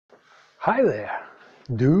Hi there,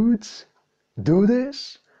 dudes,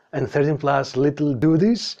 dudes, and 13 plus little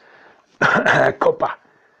dudes. Copa.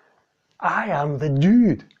 I am the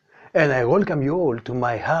dude, and I welcome you all to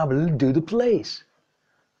my humble dude place.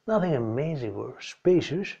 Nothing amazing or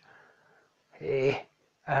spacious. I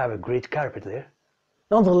have a great carpet there.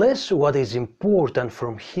 Nonetheless, what is important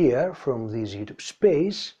from here, from this YouTube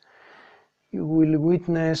space, you will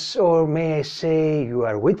witness, or may I say you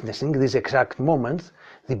are witnessing this exact moment,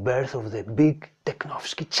 the birth of the Big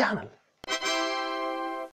Technowski Channel.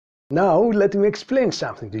 Now let me explain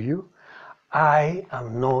something to you. I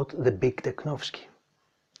am not the Big Technowski.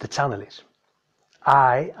 The channel is.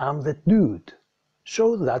 I am the dude.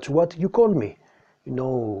 So that's what you call me. You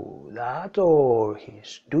know that, or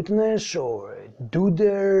his dudeness, or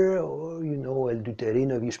duder, or you know El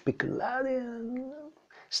Duterino if you speak Latin,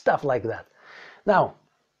 stuff like that. Now,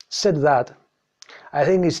 said that, I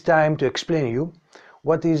think it's time to explain to you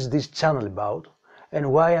what is this channel about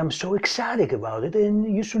and why I'm so excited about it,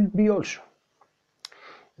 and you should be also.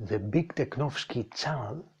 The Big Technowski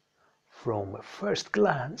Channel, from a first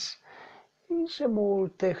glance, is a more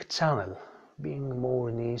tech channel, being more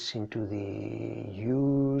niche into the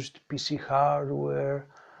used PC hardware,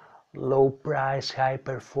 low price, high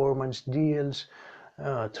performance deals,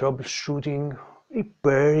 troubleshooting,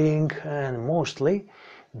 repairing, and mostly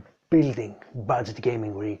building budget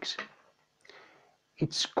gaming rigs.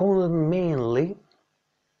 It's content mainly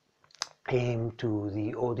aimed to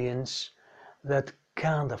the audience that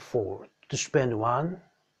can't afford to spend 1,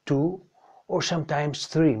 2, or sometimes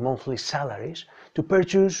 3 monthly salaries to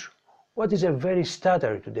purchase what is a very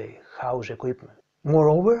standard today house equipment.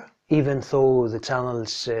 Moreover, even though the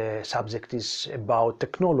channel's subject is about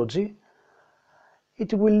technology,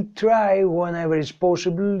 it will try whenever it's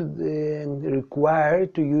possible and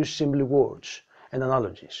required to use simple words and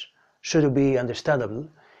analogies, so to be understandable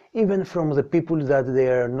even from the people that they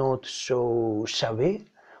are not so savvy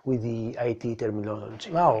with the IT terminology.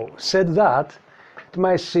 Now, said that, it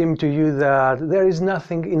might seem to you that there is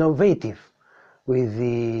nothing innovative with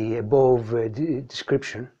the above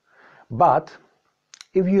description, but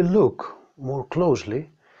if you look more closely,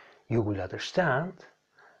 you will understand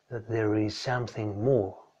that there is something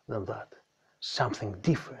more than that, something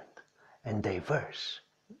different and diverse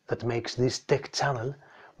that makes this tech channel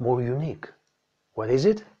more unique. What is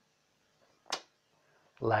it?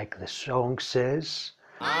 Like the song says,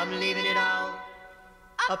 I'm leaving it all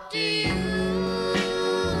up to you.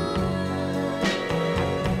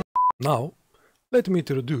 Now, let me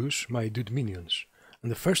introduce my dude minions,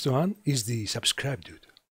 and the first one is the subscribe dude.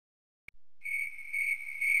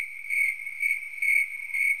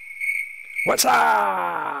 What's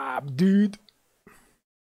up, dude?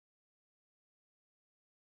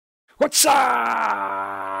 What's up?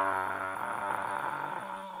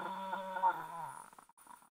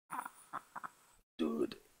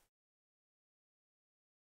 Dude.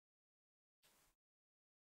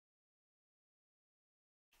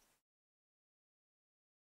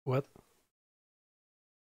 What?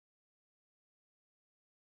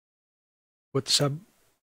 What's up?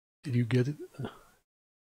 Did you get it?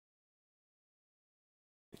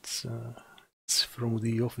 It's from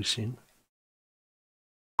the office in.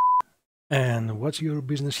 And what's your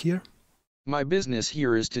business here? My business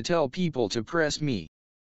here is to tell people to press me.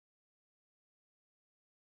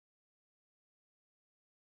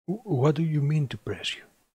 What do you mean to press you?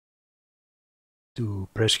 To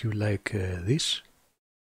press you like this?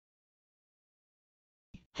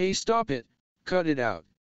 Hey, stop it, cut it out.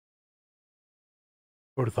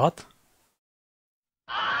 Or that?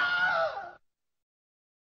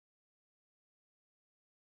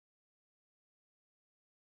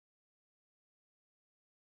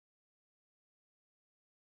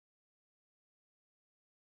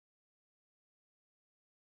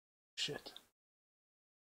 Shit.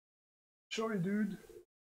 Sorry, dude.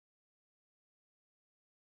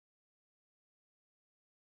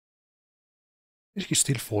 Is he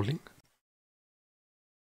still falling?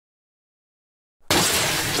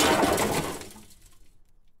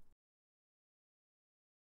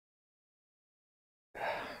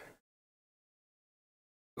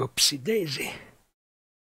 Oopsie daisy.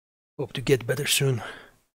 Hope to get better soon.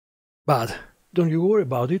 But don't you worry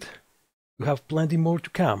about it. You have plenty more to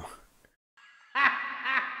come.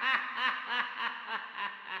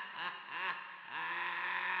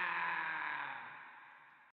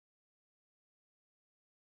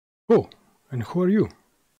 Oh, and who are you?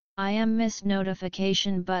 I am Miss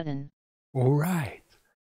Notification Button. Alright.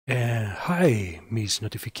 Hi, Miss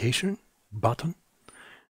Notification Button.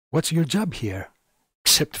 What's your job here?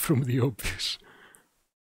 Except from the obvious.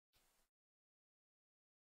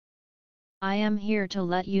 I am here to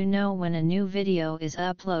let you know when a new video is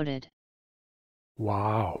uploaded.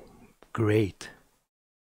 Wow, great.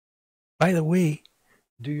 By the way,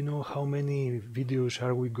 do you know how many videos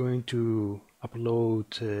are we going to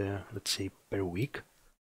upload, let's say, per week?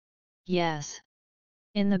 Yes.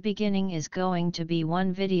 In the beginning is going to be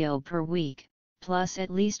one video per week, plus at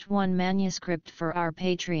least one manuscript for our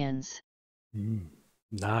Patreons.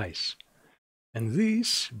 Nice. And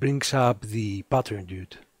this brings up the pattern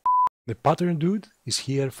dude. The pattern dude is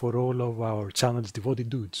here for all of our channel's devoted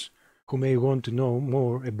dudes who may want to know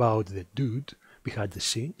more about the dude behind the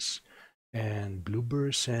scenes and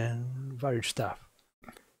bloopers and various stuff.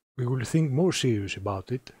 We will think more serious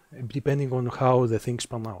about it depending on how the things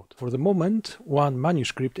pan out. For the moment, one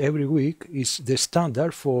manuscript every week is the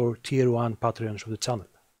standard for tier 1 Patreons of the channel.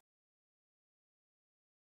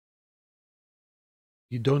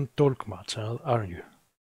 You don't talk much, aren't you?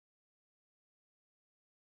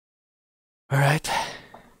 Alright.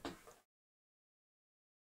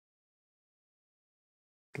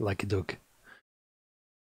 Like a dog.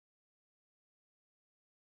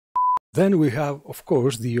 Then we have, of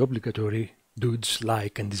course, the obligatory dudes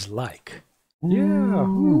like and dislike. Yeah.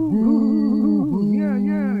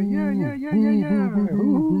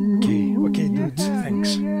 Okay, dudes,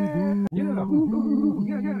 thanks. Yeah.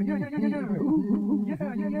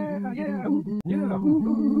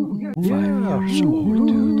 5 years old,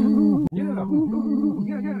 dude.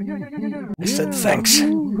 I said thanks. I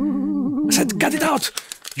said cut it out,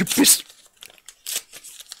 you piss.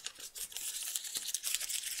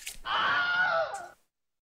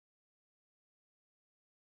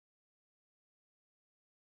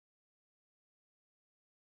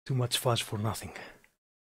 Too much fuss for nothing.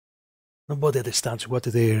 Nobody understands what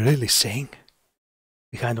they're really saying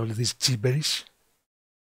behind all this gibberish.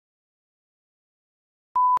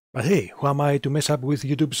 But hey, who am I to mess up with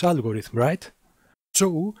YouTube's algorithm, right?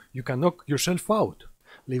 So you can knock yourself out,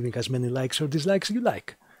 leaving as many likes or dislikes you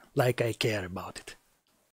like I care about it.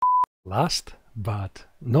 Last but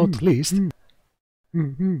not least, hey,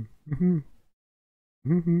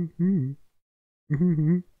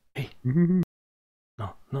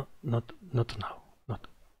 no, not now, not.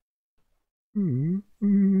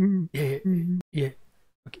 Yeah,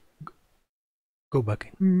 okay, go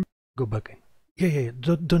back in, go back in. Yeah,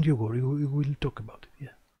 don't you worry, we will talk about it,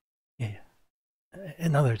 yeah.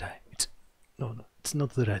 Another time, no, it's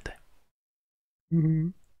not the right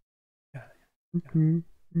time.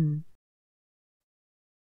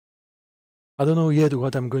 I don't know yet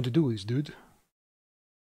what I'm going to do with this dude.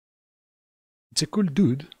 It's a cool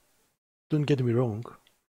dude, don't get me wrong,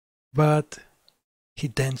 but he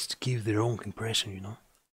tends to give the wrong impression, you know.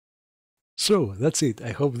 So, that's it.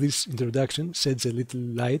 I hope this introduction sheds a little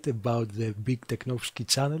light about the Big Technowski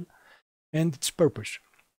channel and its purpose.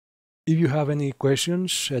 If you have any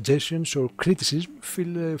questions, suggestions or criticism,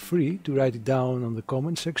 feel free to write it down on the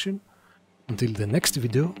comment section. Until the next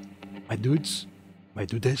video, my dudes, my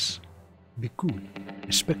dudes, be cool,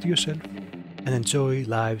 respect yourself, and enjoy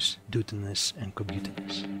life's dutiness and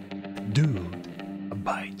computiness. Dude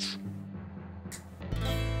abides.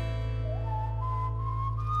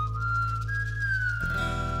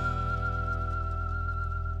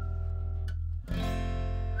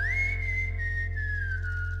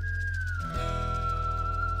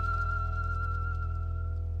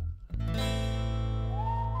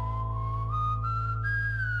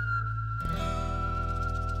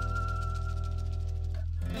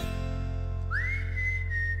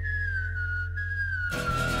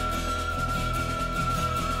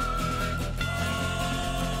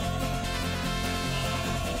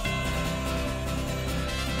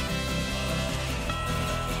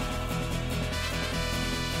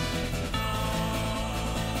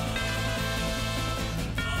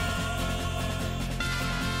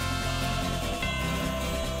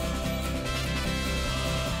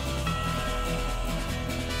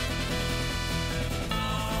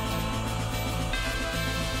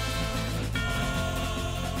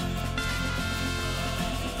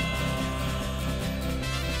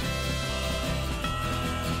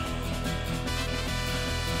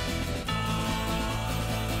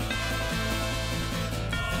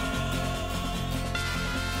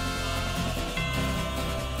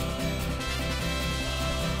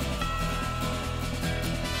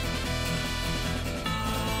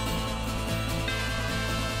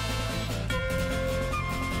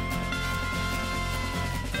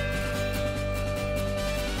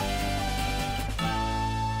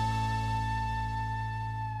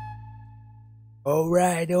 All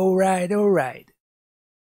right.